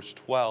course, in verse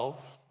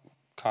 12,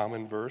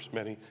 common verse,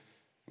 many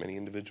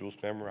individuals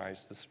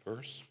memorize this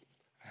verse.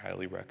 I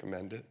highly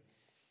recommend it.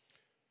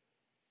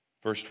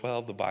 Verse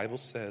 12, the Bible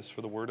says,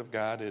 "For the word of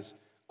God is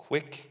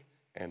quick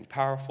and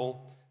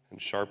powerful and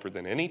sharper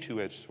than any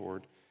two-edged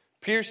sword,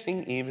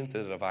 piercing even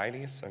to the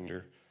dividing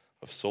asunder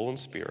of soul and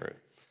spirit,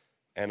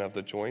 and of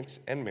the joints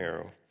and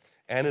marrow,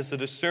 and is a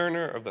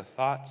discerner of the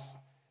thoughts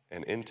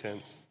and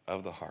intents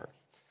of the heart."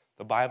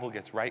 The Bible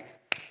gets right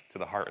to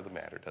the heart of the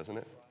matter, doesn't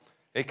it?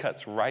 It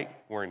cuts right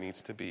where it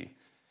needs to be.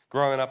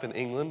 Growing up in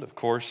England, of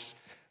course,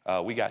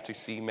 we got to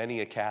see many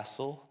a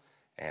castle,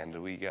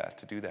 and we got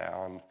to do that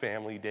on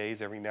family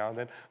days every now and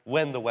then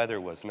when the weather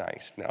was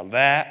nice. Now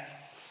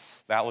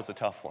that was a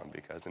tough one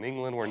because in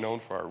England we're known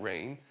for our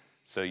rain,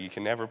 so you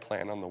can never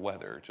plan on the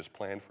weather, just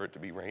plan for it to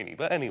be rainy.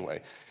 But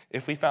anyway,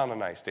 if we found a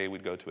nice day,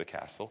 we'd go to a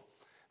castle.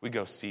 We'd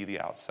go see the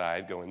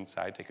outside, go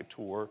inside, take a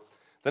tour.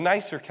 The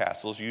nicer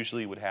castles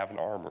usually would have an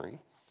armory,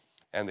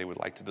 and they would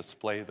like to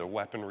display the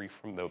weaponry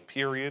from the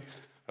period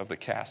of the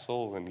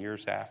castle and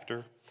years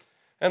after.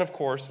 And of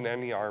course, in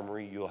any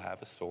armory, you'll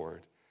have a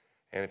sword.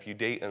 And if you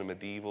date a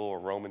medieval or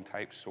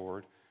Roman-type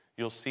sword,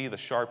 you'll see the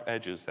sharp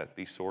edges that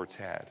these swords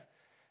had.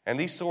 And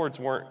these swords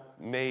weren't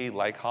made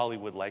like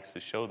Hollywood likes to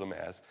show them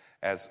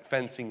as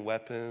fencing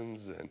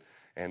weapons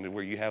and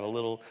where you have a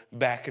little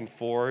back and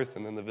forth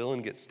and then the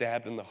villain gets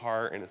stabbed in the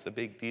heart and it's a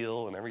big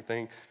deal and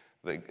everything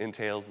that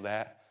entails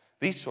that.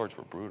 These swords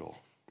were brutal.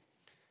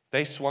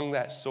 They swung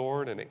that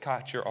sword and it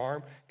caught your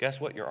arm. Guess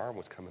what? Your arm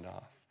was coming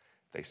off.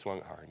 They swung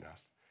it hard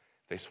enough.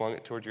 They swung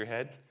it toward your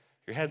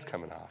head's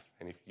coming off.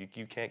 And if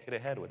you can't get a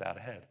head without a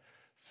head.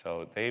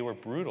 So they were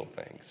brutal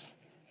things.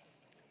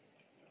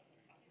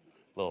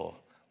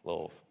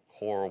 Little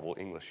horrible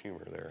English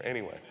humor there.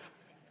 Anyway.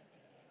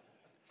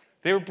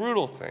 They were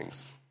brutal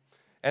things.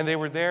 And they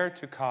were there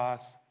to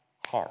cause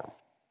harm.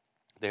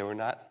 They were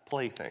not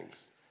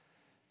playthings.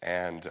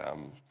 And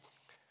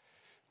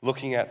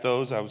looking at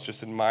those, I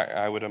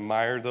would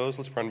admire those.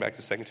 Let's run back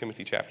to 2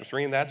 Timothy chapter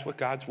 3. And that's what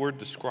God's word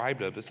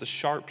described of. It's a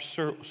sharp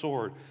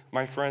sword,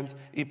 my friends.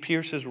 It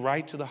pierces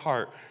right to the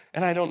heart.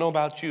 And I don't know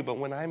about you, but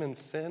when I'm in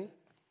sin,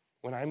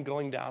 when I'm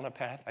going down a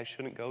path I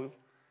shouldn't go,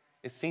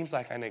 it seems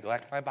like I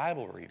neglect my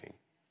Bible reading.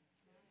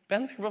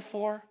 Been there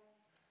before?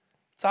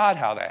 It's odd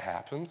how that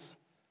happens.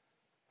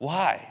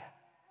 Why?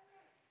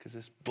 because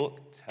this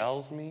book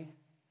tells me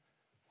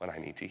what I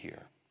need to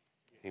hear.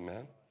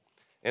 Amen?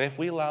 And if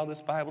we allow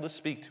this Bible to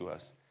speak to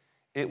us,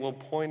 it will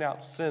point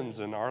out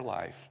sins in our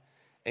life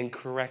and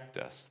correct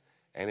us.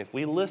 And if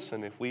we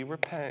listen, if we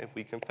repent, if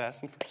we confess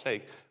and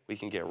forsake, we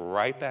can get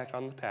right back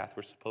on the path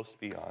we're supposed to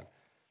be on.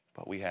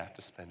 But we have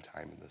to spend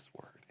time in this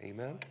word.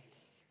 Amen?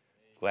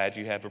 Glad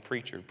you have a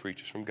preacher who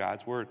preaches from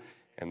God's word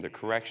and the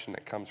correction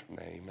that comes from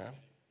that. Amen?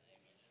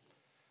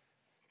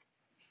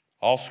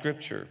 All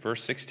scripture,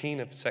 verse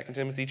 16 of 2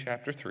 Timothy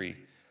chapter 3,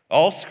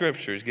 all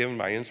scripture is given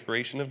by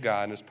inspiration of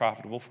God and is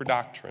profitable for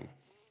doctrine,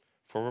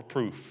 for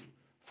reproof,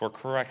 for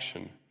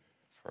correction,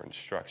 for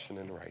instruction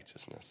in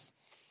righteousness.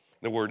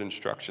 The word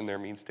instruction there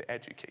means to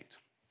educate.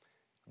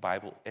 The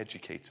Bible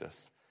educates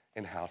us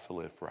in how to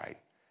live right.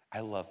 I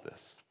love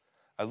this.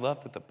 I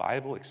love that the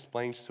Bible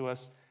explains to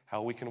us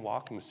how we can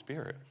walk in the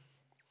Spirit,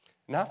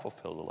 not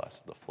fulfill the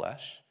lusts of the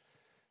flesh.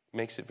 It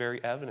makes it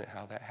very evident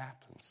how that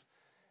happens.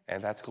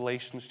 And that's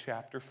Galatians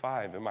chapter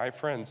 5. And my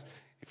friends,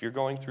 if you're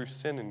going through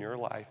sin in your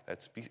life,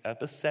 that's a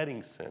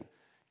besetting sin,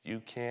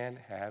 you can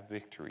have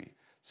victory.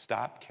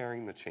 Stop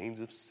carrying the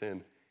chains of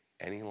sin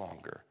any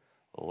longer.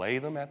 Lay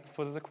them at the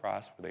foot of the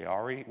cross where they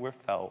already were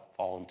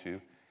fallen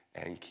to,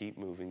 and keep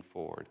moving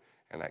forward.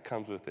 And that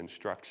comes with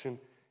instruction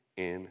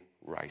in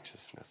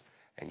righteousness.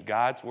 And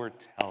God's word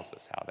tells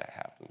us how that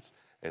happens.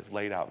 It's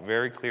laid out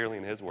very clearly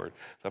in his word.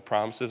 The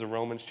promises of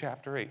Romans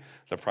chapter 8,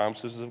 the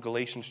promises of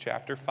Galatians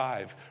chapter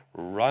 5.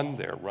 Run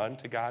there, run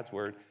to God's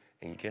word,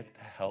 and get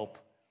the help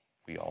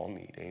we all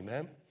need.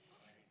 Amen?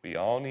 We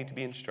all need to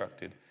be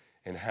instructed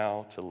in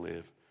how to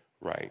live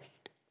right.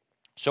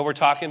 So we're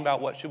talking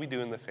about what should we do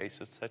in the face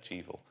of such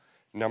evil.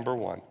 Number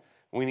one,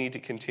 we need to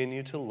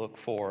continue to look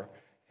for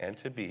and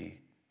to be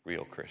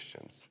real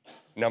Christians.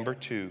 Number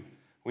two,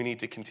 we need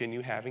to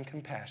continue having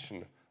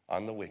compassion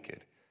on the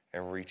wicked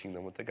and reaching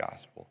them with the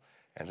gospel.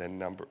 And then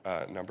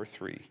number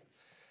three,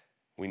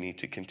 we need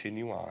to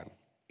continue on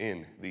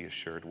in the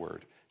assured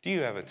word. Do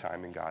you have a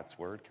time in God's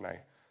word? Can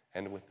I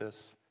end with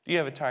this? Do you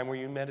have a time where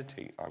you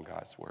meditate on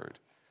God's word?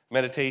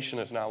 Meditation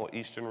is not what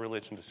Eastern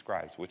religion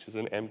describes, which is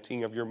an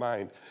emptying of your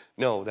mind.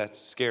 No, that's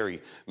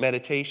scary.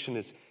 Meditation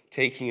is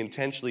taking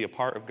intentionally a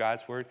part of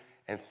God's word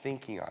and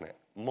thinking on it,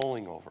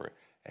 mulling over it,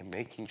 and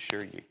making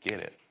sure you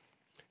get it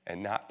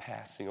and not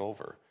passing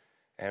over.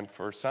 And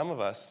for some of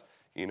us,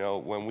 you know,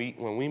 when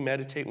we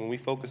meditate, when we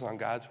focus on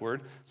God's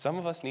word, some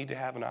of us need to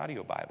have an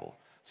audio Bible.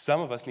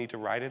 Some of us need to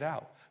write it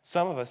out.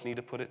 Some of us need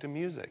to put it to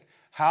music.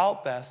 How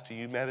best do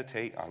you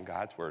meditate on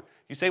God's word?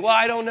 You say, well,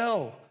 I don't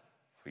know.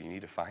 Well, you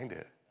need to find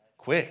it.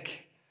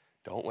 Quick.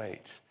 Don't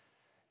wait.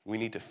 We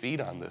need to feed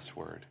on this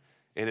word.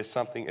 It is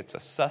something, it's a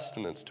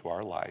sustenance to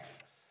our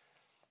life.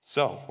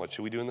 So, what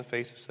should we do in the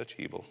face of such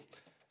evil?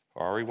 I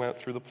already went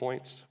through the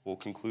points. We'll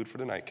conclude for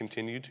tonight.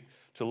 Continue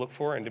to look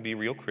for and to be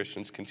real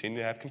Christians. Continue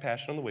to have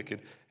compassion on the wicked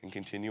and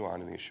continue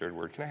on in the assured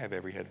word. Can I have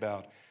every head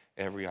bowed,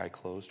 every eye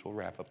closed? We'll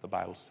wrap up the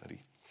Bible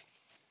study.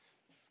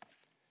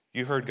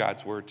 You heard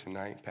God's word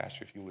tonight.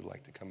 Pastor, if you would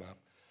like to come up.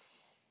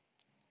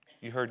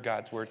 You heard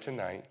God's word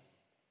tonight.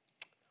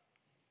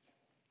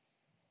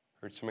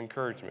 Heard some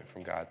encouragement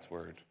from God's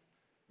word.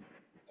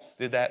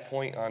 Did that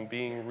point on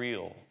being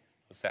real,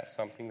 was that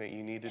something that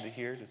you needed to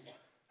hear?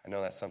 I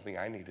know that's something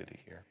I needed to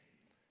hear.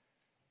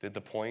 Did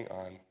the point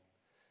on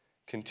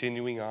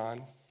continuing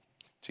on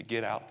to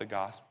get out the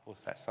gospel,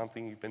 is that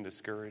something you've been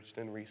discouraged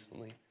in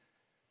recently?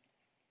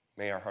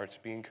 May our hearts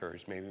be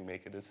encouraged. May we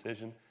make a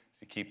decision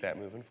to keep that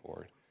moving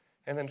forward.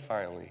 And then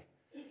finally,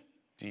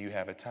 do you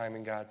have a time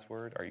in God's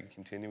word? Are you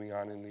continuing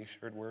on in the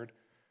assured word?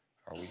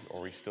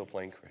 Are we still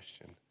playing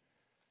Christian?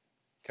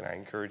 Can I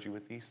encourage you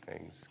with these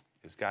things?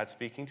 Is God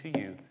speaking to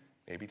you?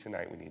 Maybe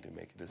tonight we need to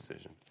make a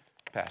decision.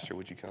 Pastor,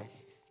 would you come?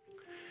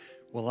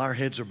 Well, our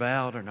heads are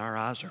bowed and our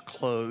eyes are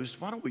closed.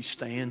 Why don't we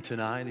stand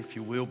tonight, if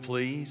you will,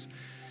 please?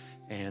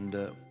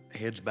 And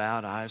heads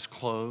bowed, eyes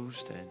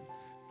closed. And,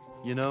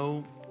 you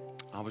know,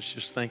 I was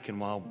just thinking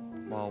while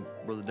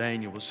Brother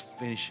Daniel was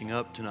finishing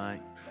up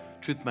tonight,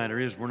 truth of the matter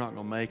is we're not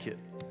going to make it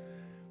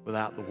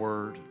without the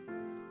Word.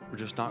 We're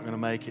just not going to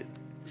make it.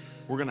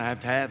 We're going to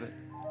have it.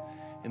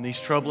 In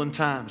these troubling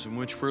times in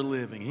which we're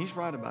living, he's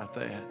right about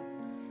that.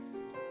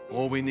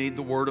 Oh, we need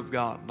the Word of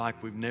God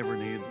like we've never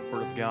needed the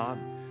Word of God.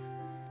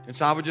 And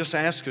so I would just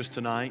ask us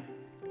tonight,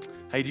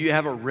 hey, do you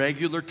have a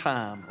regular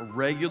time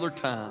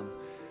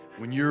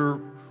when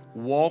you're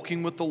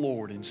walking with the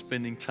Lord and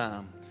spending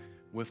time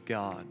with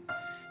God?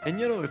 And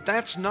you know, if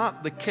that's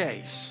not the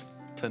case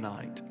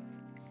tonight,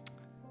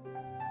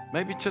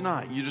 maybe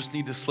tonight you just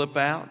need to slip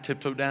out,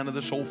 tiptoe down to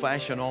this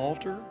old-fashioned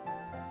altar,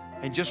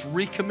 and just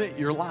recommit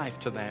your life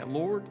to that.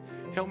 Lord,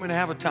 help me to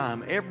have a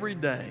time every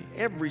day,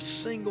 every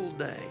single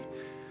day,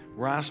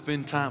 where I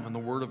spend time in the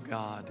Word of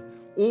God.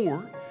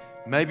 Or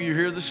maybe you're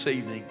here this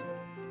evening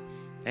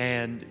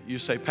and you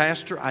say,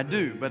 Pastor, I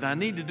do, but I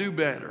need to do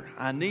better.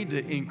 I need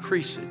to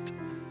increase it.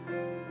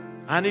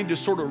 I need to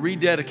sort of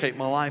rededicate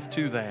my life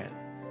to that.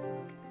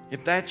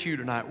 If that's you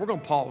tonight, we're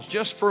going to pause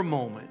just for a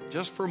moment,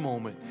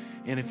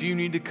 And if you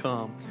need to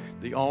come,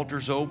 the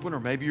altar's open, or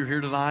maybe you're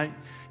here tonight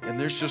and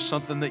there's just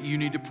something that you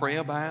need to pray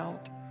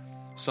about,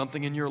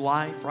 something in your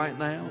life right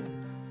now.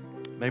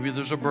 Maybe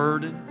there's a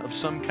burden of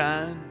some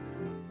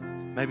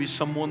kind. Maybe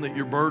someone that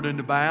you're burdened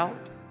about,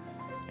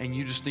 and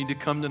you just need to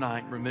come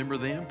tonight. Remember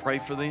them, pray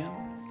for them.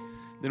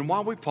 Then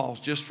while we pause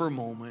just for a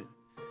moment,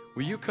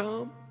 will you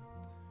come?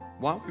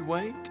 While we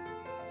wait,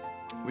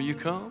 will you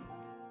come?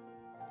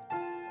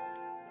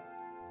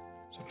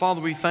 So,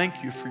 Father, we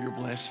thank you for your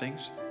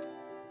blessings.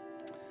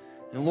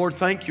 And Lord,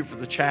 thank you for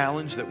the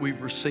challenge that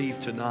we've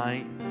received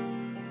tonight.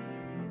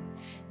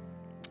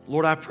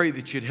 Lord, I pray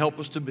that you'd help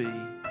us to be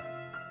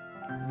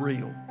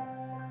real.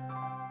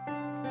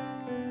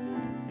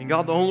 And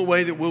God, the only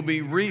way that we'll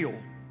be real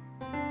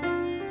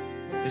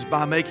is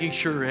by making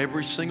sure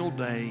every single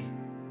day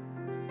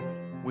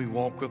we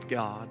walk with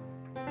God.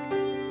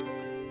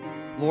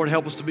 Lord,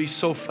 help us to be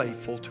so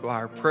faithful to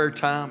our prayer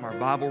time, our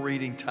Bible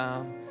reading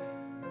time.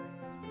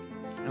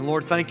 And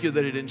Lord, thank you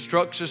that it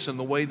instructs us in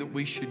the way that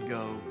we should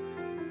go.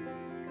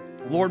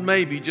 Lord,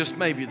 maybe, just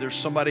maybe, there's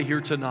somebody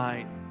here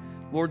tonight.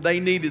 Lord, they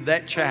needed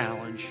that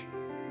challenge.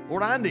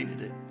 Lord, I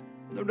needed it.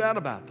 No doubt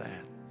about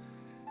that.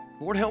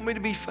 Lord, help me to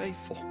be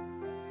faithful.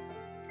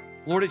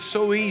 Lord, it's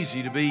so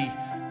easy to be,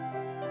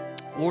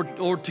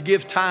 Lord, to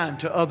give time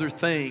to other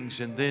things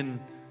and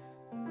then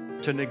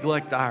to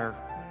neglect our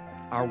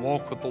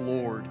walk with the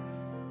Lord.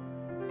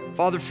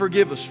 Father,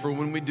 forgive us for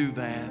when we do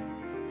that.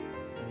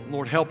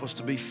 Lord, help us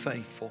to be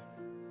faithful.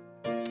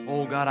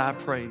 Oh, God, I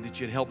pray that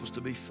you'd help us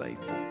to be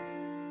faithful.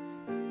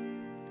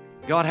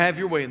 God, have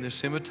your way in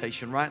this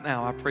invitation right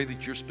now. I pray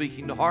that you're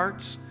speaking to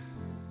hearts.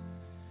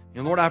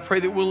 And Lord, I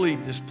pray that we'll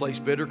leave this place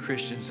better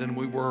Christians than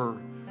we were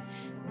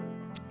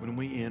when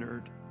we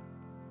entered.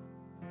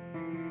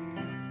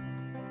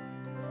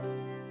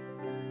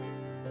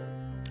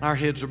 Our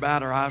heads are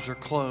bowed, our eyes are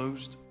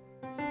closed.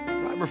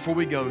 Right before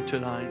we go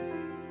tonight,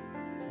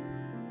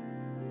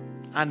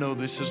 I know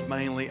this is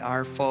mainly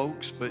our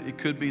folks, but it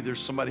could be there's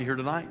somebody here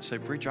tonight and say,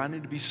 "Preacher, I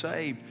need to be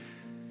saved."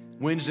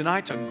 Wednesday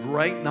night's a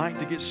great night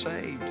to get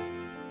saved.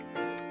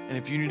 And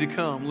if you need to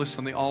come,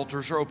 listen, the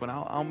altars are open.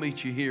 I'll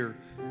meet you here.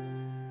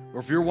 Or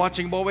if you're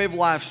watching by way of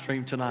live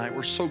stream tonight,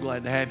 we're so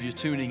glad to have you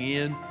tuning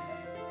in.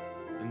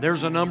 And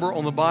there's a number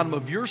on the bottom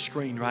of your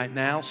screen right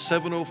now,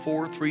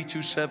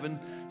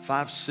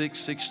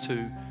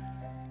 704-327-5662.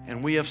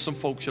 And we have some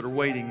folks that are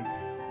waiting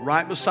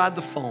right beside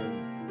the phone.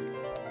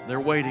 They're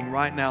waiting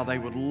right now. They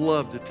would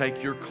love to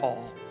take your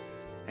call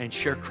and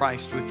share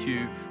Christ with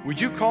you. Would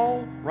you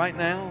call right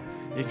now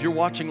if you're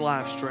watching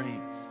live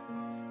stream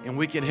and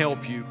we can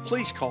help you?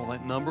 Please call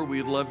that number.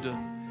 We'd love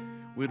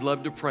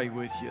to pray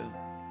with you.